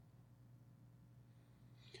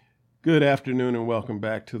Good afternoon and welcome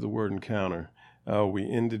back to the Word Encounter. We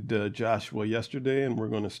ended Joshua yesterday and we're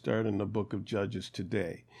going to start in the book of Judges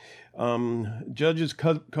today. Judges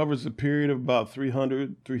covers a period of about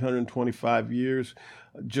 325 years,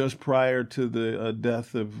 just prior to the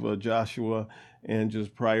death of Joshua and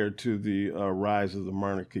just prior to the rise of the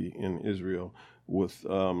monarchy in Israel with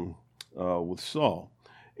Saul.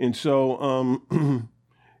 And so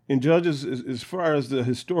in Judges, as far as the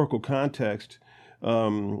historical context,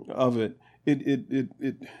 of it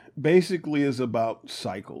basically is about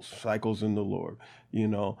cycles in the Lord. You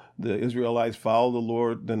know, the Israelites follow the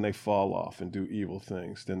Lord, then they fall off and do evil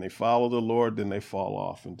things. Then they follow the Lord, then they fall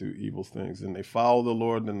off and do evil things. Then they follow the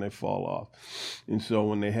Lord, then they fall off. And so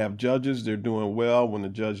when they have judges, they're doing well. When the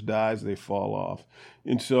judge dies, they fall off.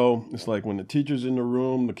 And so it's like when the teacher's in the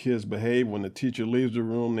room, the kids behave. When the teacher leaves the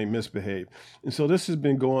room, they misbehave. And so this has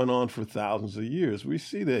been going on for thousands of years. We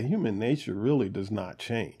see that human nature really does not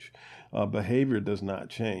change. Behavior does not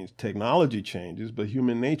change. Technology changes, but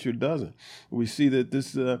human nature doesn't. We see that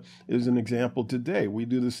this is an example today. We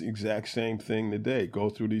do this exact same thing today, go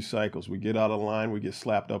through these cycles. We get out of line, we get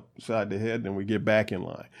slapped upside the head, then we get back in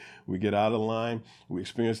line. We get out of line, we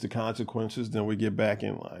experience the consequences, then we get back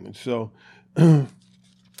in line. And so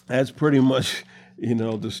that's pretty much,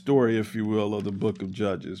 the story, if you will, of the book of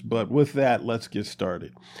Judges. But with that, let's get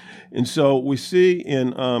started. And so we see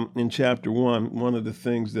in chapter 1, one of the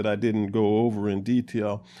things that I didn't go over in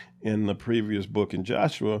detail in the previous book in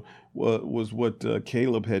Joshua was what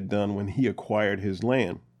Caleb had done when he acquired his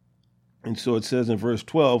land. And so it says in verse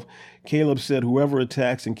 12, Caleb said, "Whoever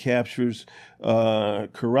attacks and captures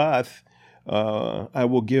Kirath, I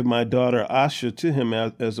will give my daughter Asha to him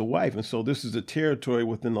as a wife." And so this is a territory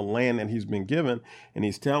within the land that he's been given. And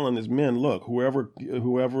he's telling his men, look,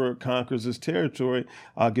 whoever conquers this territory,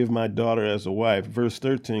 I'll give my daughter as a wife. Verse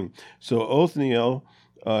 13, so Othniel,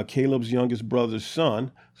 Caleb's youngest brother's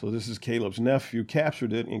son, so this is Caleb's nephew,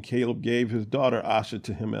 captured it, and Caleb gave his daughter Asha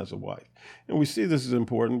to him as a wife. And we see this is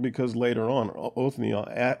important because later on, Othniel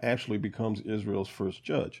actually becomes Israel's first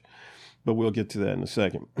judge. But we'll get to that in a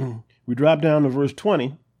second. We drop down to verse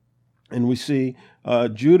 20, and we see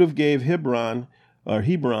Judah gave Hebron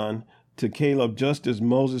to Caleb just as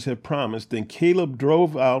Moses had promised. Then Caleb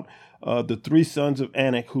drove out the three sons of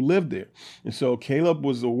Anak who lived there. And so Caleb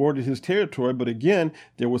was awarded his territory, but again,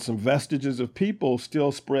 there were some vestiges of people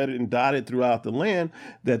still spread and dotted throughout the land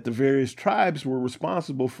that the various tribes were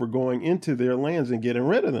responsible for going into their lands and getting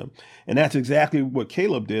rid of them. And that's exactly what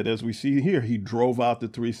Caleb did. As we see here, he drove out the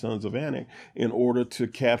three sons of Anak in order to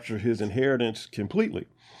capture his inheritance completely.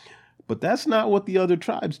 But that's not what the other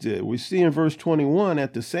tribes did. We see in verse 21,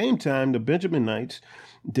 at the same time, the Benjaminites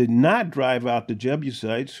did not drive out the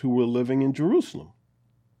Jebusites who were living in Jerusalem.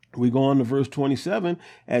 We go on to verse 27.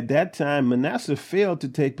 At that time, Manasseh failed to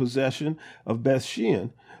take possession of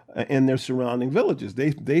Beth-shean and their surrounding villages.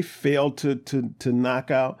 They failed to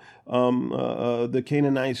knock out the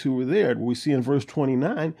Canaanites who were there. We see in verse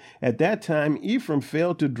 29, at that time, Ephraim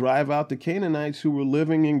failed to drive out the Canaanites who were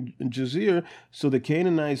living in Jazer, so the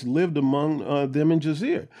Canaanites lived among them in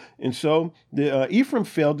Jazer. And so Ephraim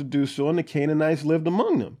failed to do so, and the Canaanites lived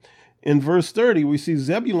among them. In verse 30, we see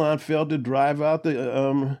Zebulun failed to drive out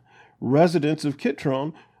the residents of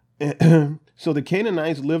Kitron, so the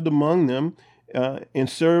Canaanites lived among them and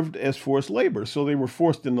served as forced labor. So they were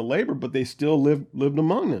forced into labor, but they still lived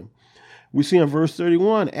among them. We see in verse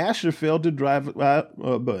 31, Asher failed to drive out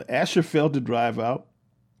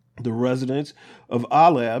the residents of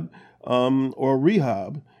Alab or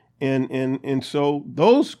Rehob, and so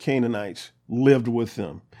those Canaanites lived with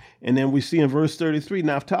them. And then we see in verse 33,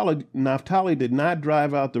 Naphtali did not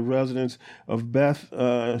drive out the residents of Beth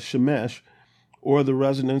Shemesh or the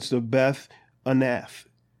residents of Beth Anath.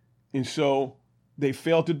 And so they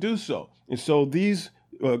failed to do so. And so these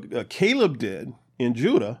Caleb did in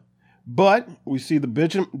Judah, but we see the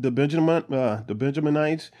Benjaminites,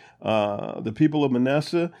 the people of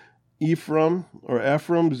Manasseh, Ephraim,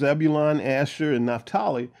 Zebulun, Asher, and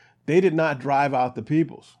Naphtali, they did not drive out the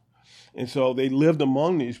peoples. And so they lived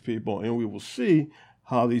among these people, and we will see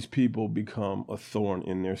how these people become a thorn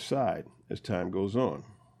in their side as time goes on.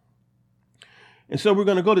 And so we're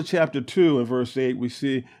going to go to chapter 2 and verse 8. We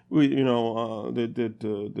see, that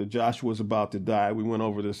Joshua is about to die. We went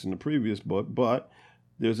over this in the previous book, but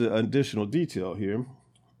there's an additional detail here.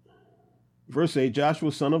 Verse 8,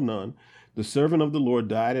 Joshua, son of Nun, the servant of the Lord,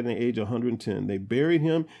 died at the age of 110. They buried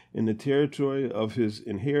him in the territory of his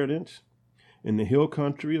inheritance in the hill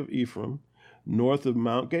country of Ephraim, north of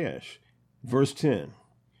Mount Gash. Verse 10,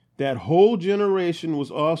 that whole generation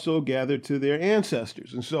was also gathered to their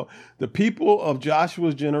ancestors. And so the people of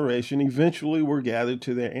Joshua's generation eventually were gathered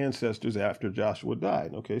to their ancestors after Joshua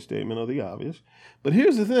died. Okay, statement of the obvious. But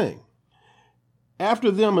here's the thing.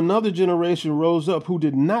 After them, another generation rose up who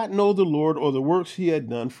did not know the Lord or the works he had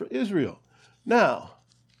done for Israel. Now,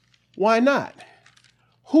 why not?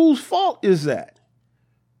 Whose fault is that?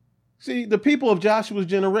 See, the people of Joshua's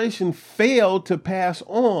generation failed to pass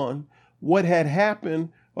on what had happened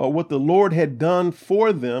or what the Lord had done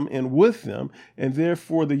for them and with them, and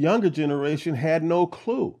therefore the younger generation had no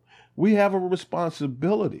clue. We have a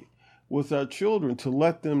responsibility with our children to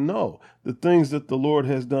let them know the things that the Lord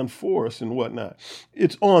has done for us and whatnot.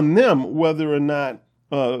 It's on them whether or not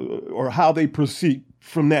or how they proceed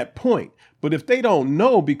from that point. But if they don't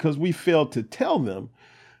know because we failed to tell them,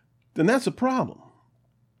 then that's a problem.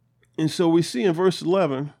 And so we see in verse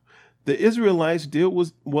 11, the Israelites did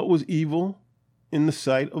what was evil in the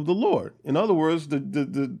sight of the Lord. In other words,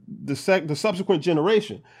 the subsequent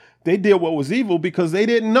generation, they did what was evil because they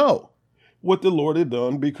didn't know what the Lord had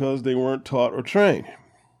done because they weren't taught or trained.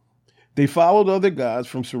 They followed other gods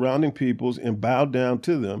from surrounding peoples and bowed down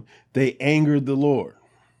to them. They angered the Lord.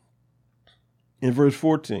 In verse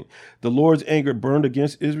 14, the Lord's anger burned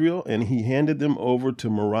against Israel, and he handed them over to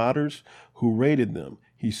marauders who raided them.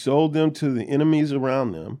 He sold them to the enemies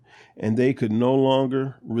around them, and they could no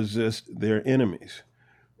longer resist their enemies.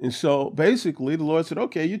 And so basically the Lord said,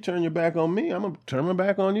 okay, you turn your back on me, I'm going to turn my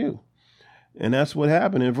back on you. And that's what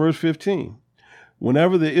happened in verse 15.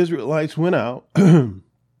 Whenever the Israelites went out, the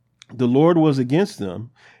Lord was against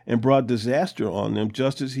them and brought disaster on them,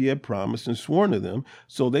 just as he had promised and sworn to them.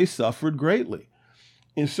 So they suffered greatly.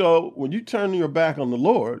 And so when you turn your back on the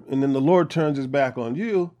Lord, and then the Lord turns his back on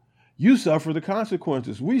you, you suffer the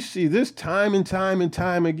consequences. We see this time and time and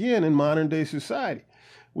time again in modern day society.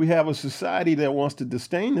 We have a society that wants to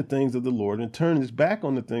disdain the things of the Lord and turn its back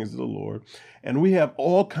on the things of the Lord. And we have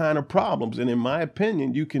all kind of problems. And in my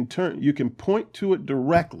opinion, you can point to it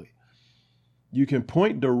directly. You can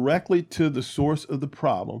point directly to the source of the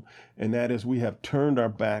problem. And that is we have turned our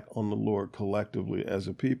back on the Lord collectively as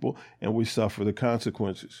a people, and we suffer the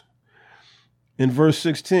consequences. In verse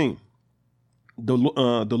 16, the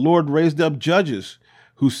Lord raised up judges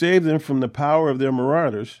who saved them from the power of their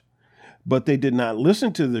marauders, but they did not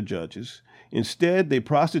listen to the judges. Instead, they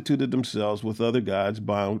prostituted themselves with other gods,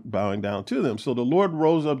 bowing down to them. So the Lord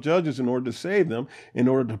rose up judges in order to save them, in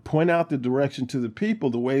order to point out the direction to the people,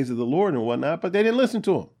 the ways of the Lord and whatnot, but they didn't listen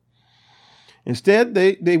to them. Instead,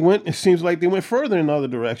 they went, it seems like they went further in another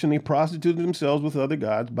direction. They prostituted themselves with other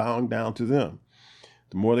gods, bowing down to them.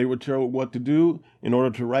 The more they were told what to do in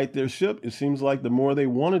order to right their ship, it seems like the more they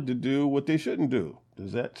wanted to do what they shouldn't do.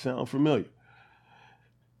 Does that sound familiar?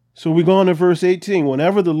 So we go on to verse 18.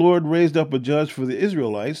 Whenever the Lord raised up a judge for the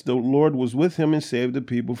Israelites, the Lord was with him and saved the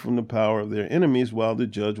people from the power of their enemies while the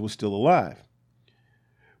judge was still alive.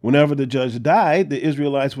 Whenever the judge died, the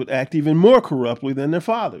Israelites would act even more corruptly than their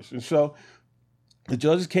fathers. And so the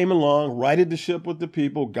judges came along, righted the ship with the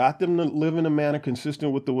people, got them to live in a manner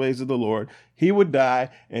consistent with the ways of the Lord. He would die,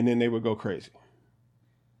 and then they would go crazy.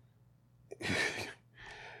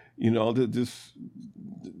 This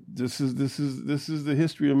is the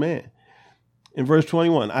history of man. In verse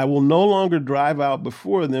 21, I will no longer drive out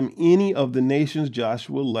before them any of the nations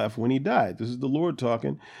Joshua left when he died. This is the Lord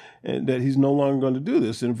talking, and that he's no longer going to do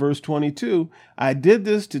this. In verse 22, I did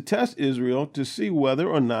this to test Israel to see whether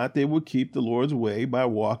or not they would keep the Lord's way by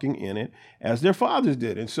walking in it as their fathers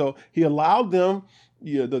did. And so he allowed them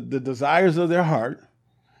the desires of their heart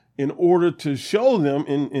in order to show them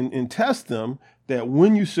and test them that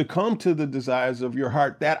when you succumb to the desires of your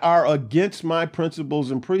heart that are against my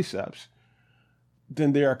principles and precepts,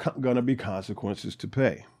 then there are going to be consequences to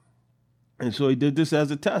pay. And so he did this as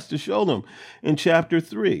a test to show them. In chapter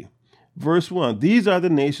 3, verse 1, these are the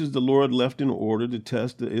nations the Lord left in order to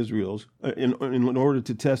test the Israels, in order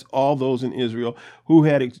to test all those in Israel who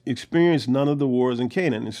had experienced none of the wars in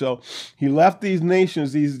Canaan. And so he left these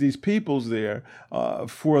nations, these peoples there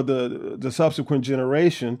for the subsequent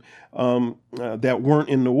generation that weren't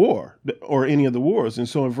in the war or any of the wars. And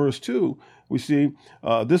so in verse 2, we see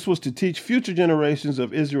this was to teach future generations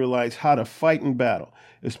of Israelites how to fight in battle,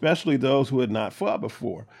 especially those who had not fought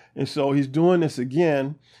before. And so he's doing this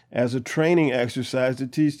again as a training exercise to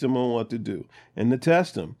teach them on what to do and to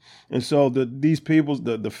test them. And so these peoples,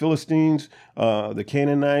 the Philistines, the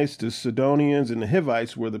Canaanites, the Sidonians, and the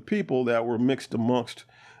Hivites were the people that were mixed amongst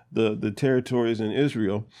the territories in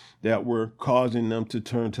Israel that were causing them to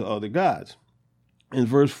turn to other gods. In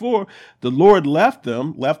verse 4, the Lord left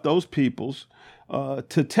those peoples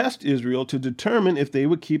to test Israel to determine if they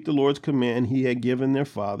would keep the Lord's command he had given their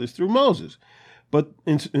fathers through Moses.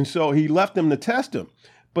 And so he left them to test them.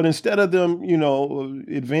 But instead of them,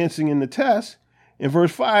 advancing in the test, in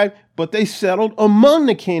verse 5, but they settled among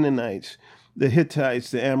the Canaanites, the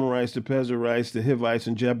Hittites, the Amorites, the Perizzites, the Hivites,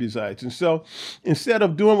 and Jebusites. And so instead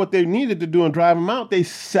of doing what they needed to do and drive them out, they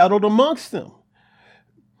settled amongst them.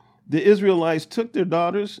 The Israelites took their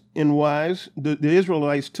daughters and wives. The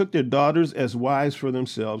Israelites took their daughters as wives for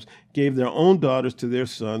themselves, gave their own daughters to their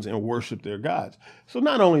sons, and worshiped their gods. So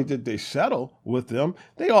not only did they settle with them,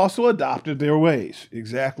 they also adopted their ways,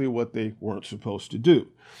 exactly what they weren't supposed to do.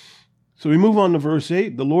 So we move on to verse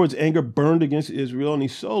 8. The Lord's anger burned against Israel, and he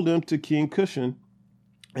sold them to King Cushan,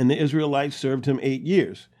 and the Israelites served him 8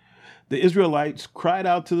 years. The Israelites cried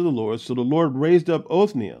out to the Lord, so the Lord raised up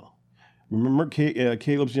Othniel, remember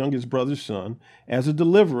Caleb's youngest brother's son, as a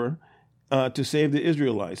deliverer to save the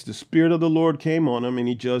Israelites. The Spirit of the Lord came on him, and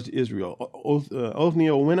he judged Israel.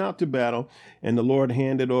 Othniel went out to battle, and the Lord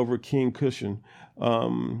handed over King Cushan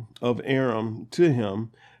of Aram to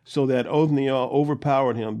him, so that Othniel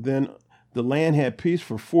overpowered him. Then the land had peace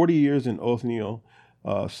for 40 years, and Othniel,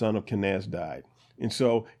 son of Kenaz, died. And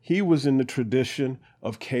so he was in the tradition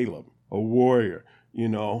of Caleb, a warrior,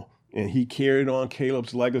 and he carried on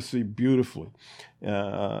Caleb's legacy beautifully.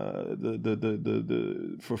 For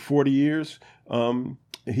 40 years, the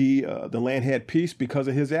land had peace because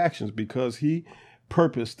of his actions, because he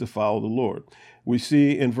purposed to follow the Lord. We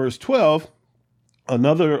see in verse 12,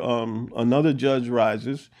 another judge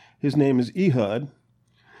rises. His name is Ehud,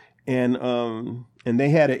 and they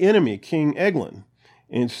had an enemy, King Eglon,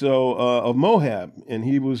 and so of Moab, and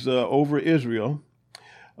he was over Israel.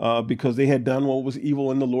 Because they had done what was evil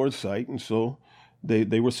in the Lord's sight, and so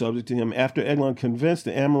they were subject to him. After Eglon convinced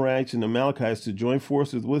the Amorites and the Amalekites to join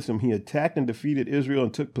forces with him, he attacked and defeated Israel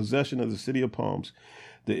and took possession of the city of palms.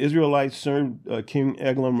 The Israelites served King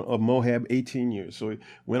Eglon of Moab 18 years. So he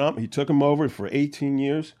went up, he took him over for 18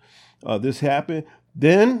 years. This happened.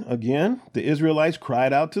 Then, again, the Israelites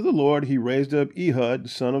cried out to the Lord. He raised up Ehud,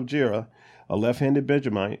 son of Jerah, a left-handed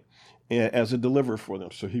Benjamite, as a deliverer for them.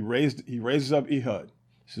 So he raises up Ehud.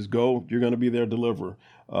 He says, go, you're going to be their deliverer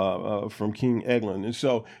from King Eglon. And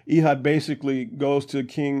so Ehud basically goes to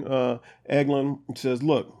King Eglon and says,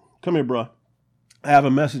 look, come here, bro. I have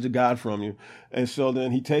a message of God from you. And so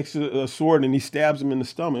then he takes a sword and he stabs him in the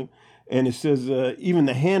stomach. And it says, even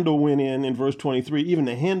the handle went in verse 23, even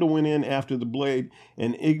the handle went in after the blade,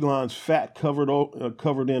 and Eglon's fat covered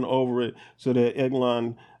in over it, so that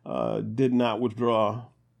Eglon did not withdraw.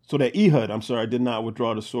 So that Ehud, did not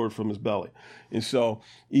withdraw the sword from his belly. And so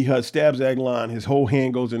Ehud stabs Eglon, his whole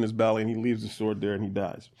hand goes in his belly, and he leaves the sword there and he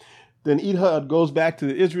dies. Then Ehud goes back to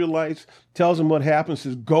the Israelites, tells them what happened,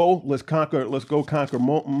 says, go, let's go conquer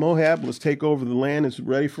Moab, let's take over the land, it's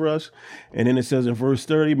ready for us. And then it says in verse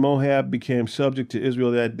 30, Moab became subject to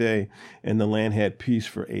Israel that day, and the land had peace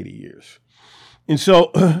for 80 years. And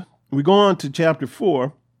so we go on to chapter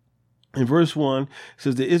 4. In verse 1, it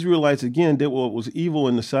says, the Israelites again did what was evil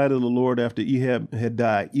in the sight of the Lord after Ehud had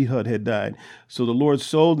died. So the Lord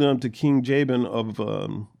sold them to King Jabin of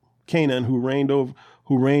Canaan, who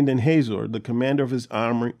reigned in Hazor. The commander of his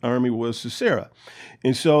army was Sisera.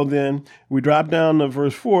 And so then we drop down to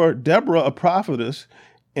verse 4. Deborah, a prophetess,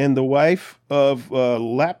 and the wife of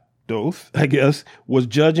Lapdoth, was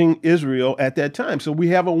judging Israel at that time. So we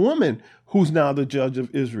have a woman who's now the judge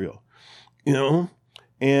of Israel,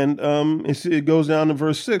 And it goes down to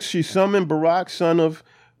verse 6. She summoned Barak, son of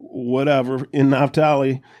whatever, in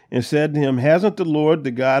Naphtali, and said to him, hasn't the Lord,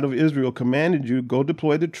 the God of Israel, commanded you, go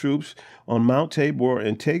deploy the troops on Mount Tabor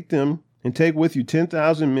and take with you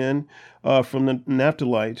 10,000 men from the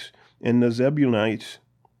Naphtalites and the Zebulunites?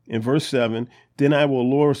 In verse 7, then I will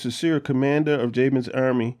lure Sisera, commander of Jabin's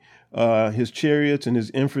army, his chariots and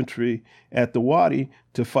his infantry at the Wadi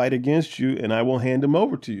to fight against you, and I will hand him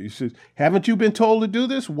over to you. He says, haven't you been told to do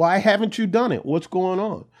this? Why haven't you done it? What's going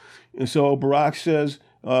on? And so Barak says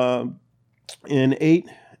in 8,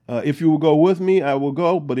 if you will go with me, I will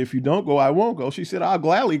go. But if you don't go, I won't go. She said, I'll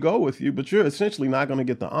gladly go with you, but you're essentially not going to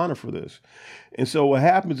get the honor for this. And so what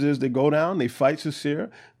happens is they go down, they fight Sisera,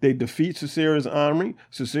 they defeat Sisera's army.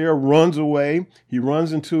 Sisera runs away. He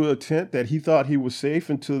runs into a tent that he thought he was safe,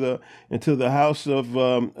 into the house of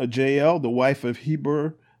Jael, the wife of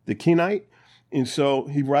Heber the Kenite. And so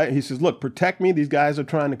he says, look, protect me. These guys are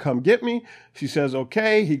trying to come get me. She says,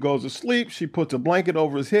 okay. He goes to sleep. She puts a blanket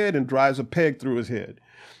over his head and drives a peg through his head.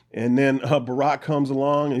 And then Barak comes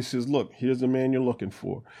along and he says, look, here's the man you're looking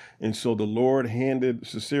for. And so the Lord handed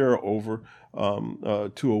Sisera over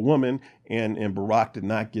to a woman, and Barak did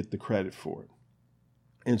not get the credit for it.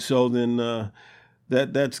 And so then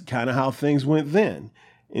that's kind of how things went then.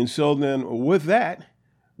 And so then with that,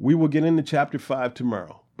 we will get into chapter 5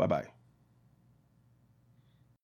 tomorrow. Bye-bye.